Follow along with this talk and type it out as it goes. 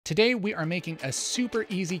Today we are making a super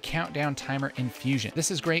easy countdown timer in Fusion.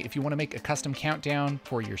 This is great if you want to make a custom countdown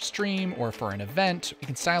for your stream or for an event. You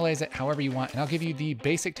can stylize it however you want, and I'll give you the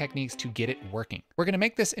basic techniques to get it working. We're going to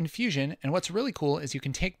make this in Fusion, and what's really cool is you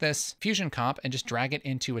can take this Fusion comp and just drag it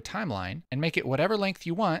into a timeline and make it whatever length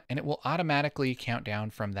you want, and it will automatically count down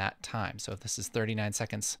from that time. So if this is 39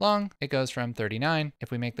 seconds long, it goes from 39.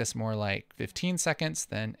 If we make this more like 15 seconds,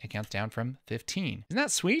 then it counts down from 15. Isn't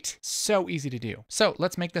that sweet? So easy to do. So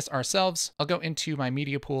let's make this ourselves. I'll go into my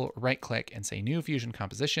media pool, right click and say new Fusion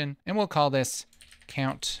composition, and we'll call this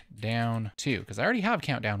Countdown 2, because I already have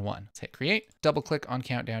Countdown 1. Let's hit create, double click on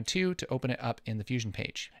Countdown 2 to open it up in the Fusion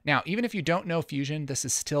page. Now, even if you don't know Fusion, this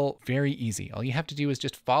is still very easy. All you have to do is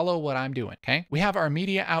just follow what I'm doing, okay? We have our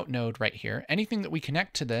media out node right here. Anything that we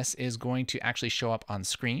connect to this is going to actually show up on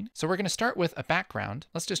screen. So we're going to start with a background.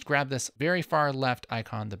 Let's just grab this very far left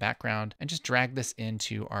icon, the background, and just drag this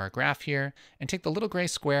into our graph here and take the little gray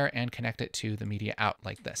square and connect it to the media out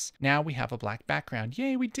like this. Now we have a black background.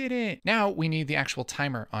 Yay, we did it. Now we need the actual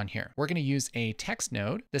timer on here. We're going to use a text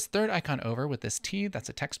node, this third icon over with this T, that's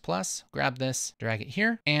a text plus. Grab this, drag it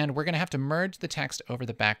here, and we're going to have to merge the text over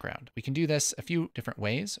the background. We can do this a few different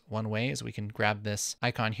ways. One way is we can grab this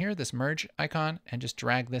icon here, this merge icon, and just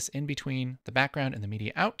drag this in between the background and the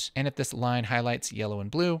media out. And if this line highlights yellow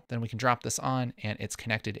and blue, then we can drop this on and it's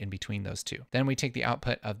connected in between those two. Then we take the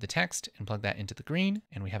output of the text and plug that into the green,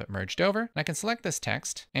 and we have it merged over. And I can select this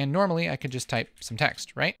text, and normally I could just type some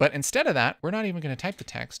text, right? But instead of that, we're not even going to type the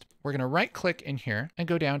text. We're going to right click in here and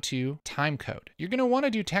go down to time code. You're going to want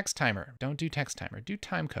to do text timer. Don't do text timer, do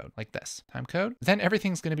time code like this, time code. Then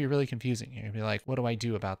everything's going to be really confusing. You're going to be like, what do I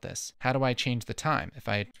do about this? How do I change the time? If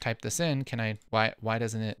I type this in, can I, why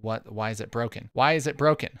doesn't it, why is it broken? Why is it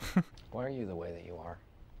broken? Why are you the way that you are?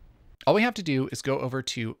 All we have to do is go over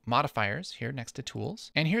to modifiers here next to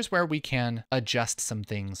tools. And here's where we can adjust some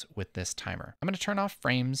things with this timer. I'm going to turn off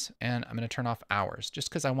frames and I'm going to turn off hours just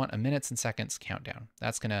because I want a minutes and seconds countdown.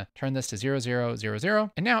 That's going to turn this to 0000.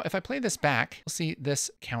 And now if I play this back, you'll see this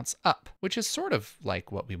counts up, which is sort of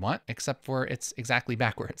like what we want, except for it's exactly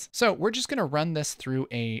backwards. So we're just going to run this through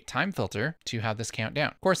a time filter to have this count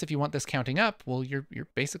down. Of course, if you want this counting up, well, you're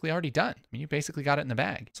basically already done. I mean, you basically got it in the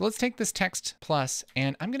bag. So let's take this text plus,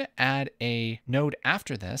 and I'm going to add a node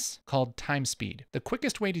after this called time speed. The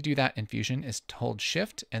quickest way to do that in Fusion is to hold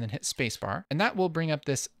shift and then hit spacebar, and that will bring up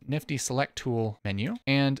this nifty select tool menu.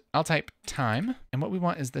 And I'll type time, and what we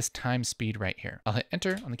want is this time speed right here. I'll hit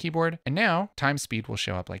enter on the keyboard, and now time speed will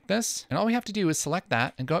show up like this. And all we have to do is select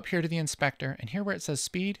that and go up here to the inspector, and here where it says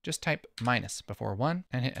speed, just type minus before 1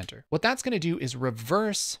 and hit enter. What that's going to do is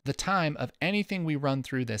reverse the time of anything we run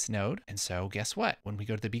through this node. And so guess what? When we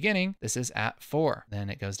go to the beginning, this is at 4. Then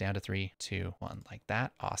it goes down to 3, 2, 1, like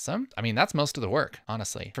that. Awesome. I mean, that's most of the work,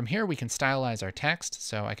 honestly. From here, we can stylize our text.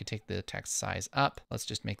 So I could take the text size up. Let's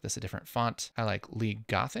just make this a different font. I like League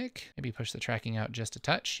Gothic. Maybe push the tracking out just a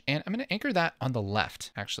touch. And I'm going to anchor that on the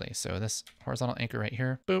left, actually. So this horizontal anchor right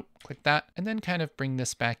here, boop, click that, and then kind of bring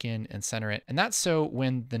this back in and center it. And that's so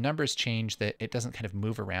when the numbers change that it doesn't kind of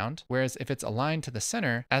move around. Whereas if it's aligned to the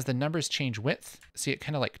center, as the numbers change width, see it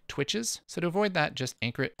kind of like twitches. So to avoid that, just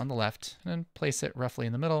anchor it on the left and then place it roughly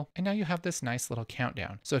in the middle. And now you have this nice little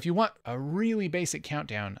countdown. So if you want a really basic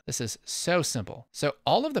countdown, this is so simple. So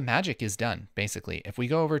all of the magic is done, basically. If we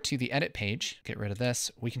go over to the edit page, get rid of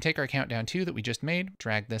this, we can take our countdown 2 that we just made,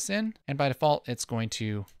 drag this in, and by default, it's going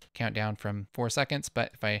to count down from 4 seconds.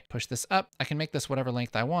 But if I push this up, I can make this whatever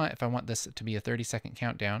length I want. If I want this to be a 30-second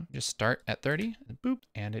countdown, just start at 30, and boop,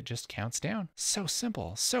 and it just counts down. So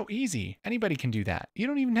simple, so easy. Anybody can do that. You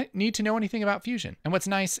don't even need to know anything about Fusion. And what's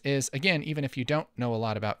nice is, again, even if you don't know a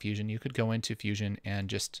lot about Fusion, you could go into Fusion and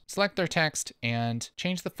just select their text and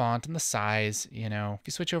change the font and the size. You know, if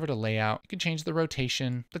you switch over to layout, you can change the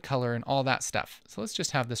rotation, the color, and all that stuff. So let's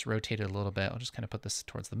just have this rotated a little bit. I'll just kind of put this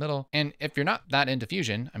towards the middle. And if you're not that into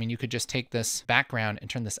Fusion, I mean, you could just take this background and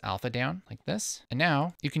turn this alpha down like this. And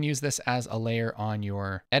now you can use this as a layer on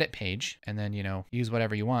your edit page and then, you know, use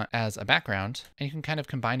whatever you want as a background, and you can kind of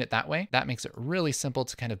combine it that way. That makes it really simple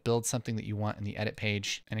to kind of build something that you want in the edit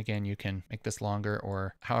page. And again, you can make this longer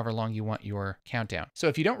or however long you want your countdown. So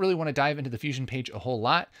if you don't really want to dive into the Fusion page a whole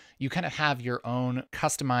lot, you kind of have your own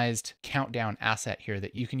customized countdown asset here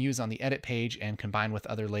that you can use on the edit page and combine with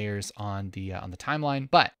other layers on the timeline.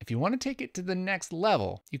 But if you want to take it to the next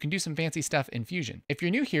level, you can do some fancy stuff in Fusion. If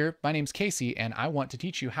you're new here, my name's Casey, and I want to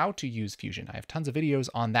teach you how to use Fusion. I have tons of videos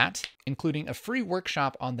on that, including a free free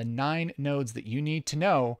workshop on the 9 nodes that you need to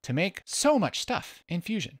know to make so much stuff in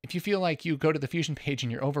Fusion. If you feel like you go to the Fusion page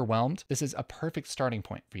and you're overwhelmed, this is a perfect starting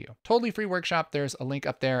point for you. Totally free workshop. There's a link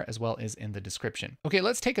up there as well as in the description. Okay,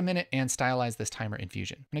 let's take a minute and stylize this timer in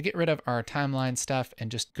Fusion. I'm gonna get rid of our timeline stuff and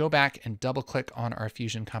just go back and double click on our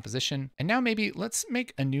Fusion composition. And now maybe let's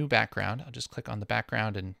make a new background. I'll just click on the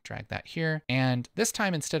background and drag that here. And this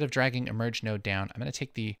time, instead of dragging a merge node down, I'm gonna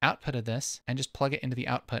take the output of this and just plug it into the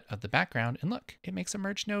output of the background. And look, it makes a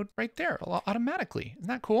merge node right there automatically. Isn't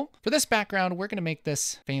that cool? For this background, we're gonna make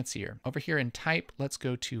this fancier. Over here in type, let's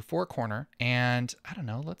go to 4 corner. And I don't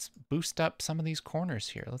know, let's boost up some of these corners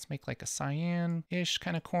here. Let's make like a cyan-ish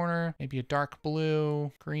kind of corner, maybe a dark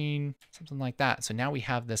blue, green, something like that. So now we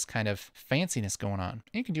have this kind of fanciness going on. And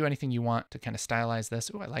you can do anything you want to kind of stylize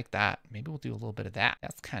this. Oh, I like that. Maybe we'll do a little bit of that.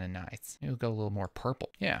 That's kind of nice. Maybe we'll go a little more purple.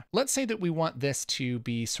 Yeah. Let's say that we want this to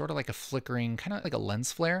be sort of like a flickering, kind of like a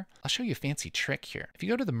lens flare. I'll show you a fancy trick here. If you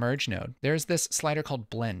go to the merge node, there's this slider called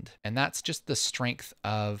blend, and that's just the strength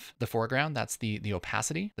of the foreground. That's the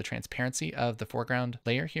opacity, the transparency of the foreground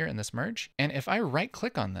layer here in this merge. And if I right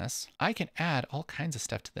click on this, I can add all kinds of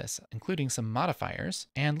stuff to this, including some modifiers.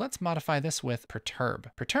 And let's modify this with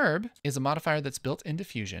perturb. Perturb is a modifier that's built into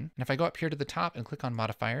Fusion. And if I go up here to the top and click on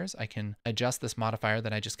modifiers, I can adjust this modifier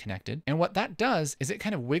that I just connected. And what that does is it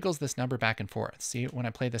kind of wiggles this number back and forth. See, when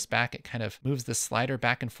I play this back, it kind of moves the slider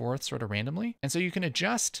back and forth sort of randomly. And so you can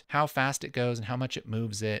adjust how fast it goes and how much it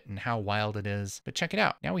moves it and how wild it is. But check it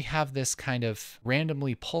out. Now we have this kind of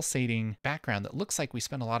randomly pulsating background that looks like we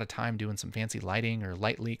spent a lot of time doing some fancy lighting or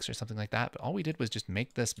light leaks or something like that. But all we did was just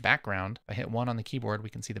make this background. If I hit 1 on the keyboard, we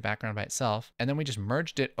can see the background by itself. And then we just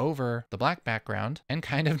merged it over the black background and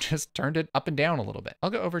kind of just turned it up and down a little bit. I'll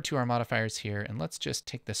go over to our modifiers here and let's just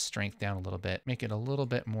take this strength down a little bit, make it a little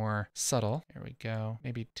bit more subtle. There we go.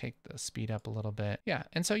 Maybe take the speed up a little bit. Yeah.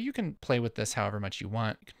 And so you can play with this however much you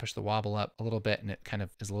want. You can push the wobble up a little bit and it kind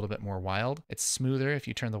of is a little bit more wild. It's smoother if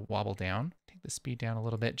you turn the wobble down. Take the speed down a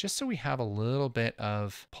little bit just so we have a little bit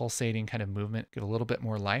of pulsating kind of movement, give a little bit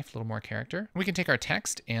more life, a little more character. We can take our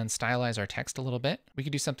text and stylize our text a little bit. We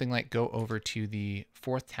could do something like go over to the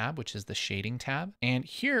 4th tab, which is the shading tab. And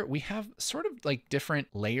here we have sort of like different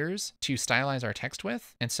layers to stylize our text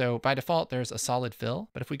with. And so by default, there's a solid fill.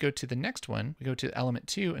 But if we go to the next one, we go to element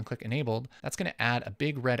 2 and click enabled, that's going to add a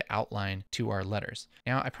big red outline to our letters.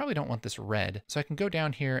 Now I probably don't want this red, so I can go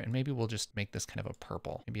down here and maybe we'll just make this kind of a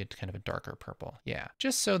purple, maybe a kind of a darker purple. Yeah,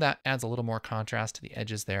 just so that adds a little more contrast to the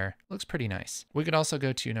edges there. Looks pretty nice. We could also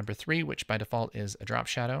go to number 3, which by default is a drop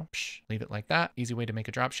shadow. Leave it like that. Easy way to make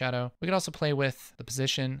a drop shadow. We could also play with the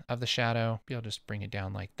position of the shadow. Maybe I'll just bring it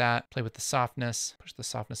down like that. Play with the softness, push the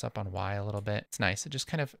softness up on Y a little bit. It's nice. It just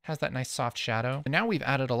kind of has that nice soft shadow. And now we've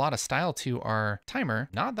added a lot of style to our timer.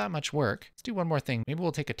 Not that much work. Let's do one more thing. Maybe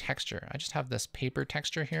we'll take a texture. I just have this paper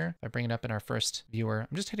texture here. If I bring it up in our first viewer,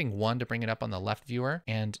 I'm just hitting 1 to bring it up on the left viewer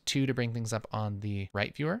and 2 to bring things up on the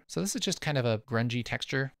right viewer. So this is just kind of a grungy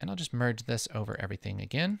texture, and I'll just merge this over everything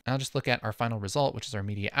again. And I'll just look at our final result, which is our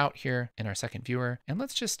media out here in our second viewer. And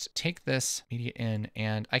let's just take this media in,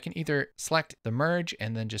 and I can either select the merge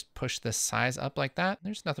and then just push this size up like that.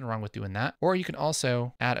 There's nothing wrong with doing that. Or you can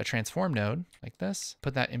also add a transform node like this,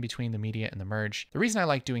 put that in between the media and the merge. The reason I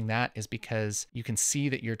like doing that is because you can see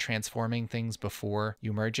that you're transforming things before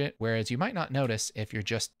you merge it, whereas you might not notice if you're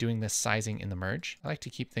just doing this sizing in the merge. I like to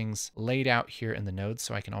keep things laid out here in the nodes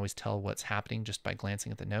so I can always tell what's happening just by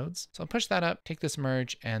glancing at the nodes. So I'll push that up, take this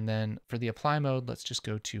merge, and then for the apply mode, let's just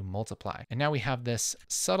go to multiply. And now we have this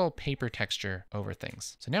subtle paper texture over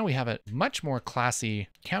things. So now we have a much more classy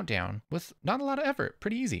countdown with not a lot of effort.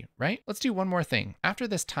 Pretty easy, right? Let's do one more thing. After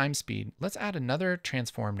this time speed, let's add another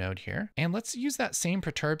transform node here, and let's use that same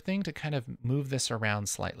perturb thing to kind of move this around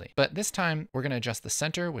slightly. But this time we're going to adjust the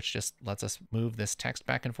center, which just lets us move this text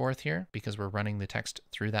back and forth here because we're running the text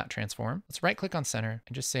through that transform. Let's right click on center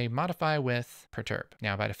and just say modify with perturb.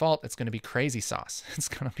 Now by default, it's going to be crazy sauce. It's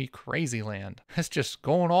going to be crazy land. It's just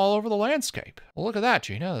going all over the landscape. Well, look at that,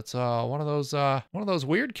 Gina. It's one of those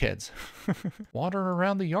weird kids wandering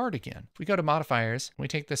around the yard again. If we go to modifiers, we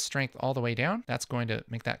take this strength all the way down. That's going to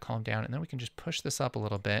make that calm down. And then we can just push this up a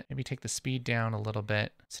little bit. Maybe take the speed down a little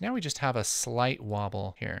bit. So now we just have a slight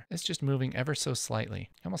wobble here. It's just moving ever so slightly.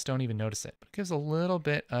 You almost don't even notice it, but it gives a little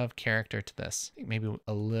bit of character to this. I think maybe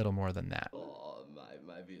a little more than that. Oh,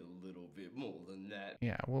 might be a little bit more than that.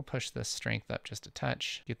 yeah, we'll push this strength up just a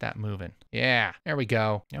touch. Get that moving. Yeah, there we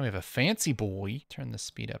go. Now we have a fancy boy. Turn the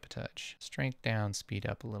speed up a touch. Strength down, speed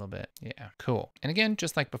up a little bit. Yeah, cool. And again,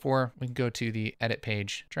 just like before, we can go to the edit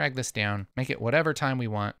page, drag this down, make it whatever time we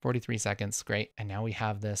want, 43 seconds, great. And now we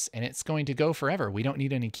have this, and it's going to go forever. We don't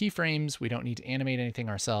need any keyframes. We don't need to animate anything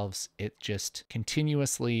ourselves. It just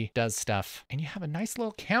continuously does stuff. And you have a nice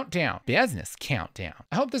little countdown, business countdown.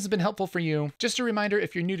 I hope this has been helpful for you. Just a reminder,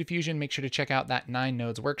 if you're new to Fusion, make sure to check out that 9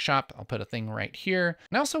 nodes workshop. I'll put a thing right here.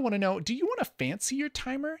 And I also want to know, do you want to fancy your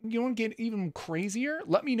timer? You want to get even crazier?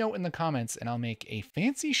 Let me know in the comments and I'll make a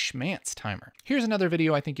fancy schmance timer. Here's another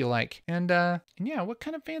video I think you'll like. And yeah, what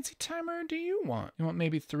kind of fancy timer do you want? You want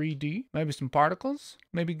maybe 3D? Maybe some particles?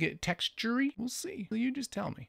 Maybe get textury? We'll see. You just tell me.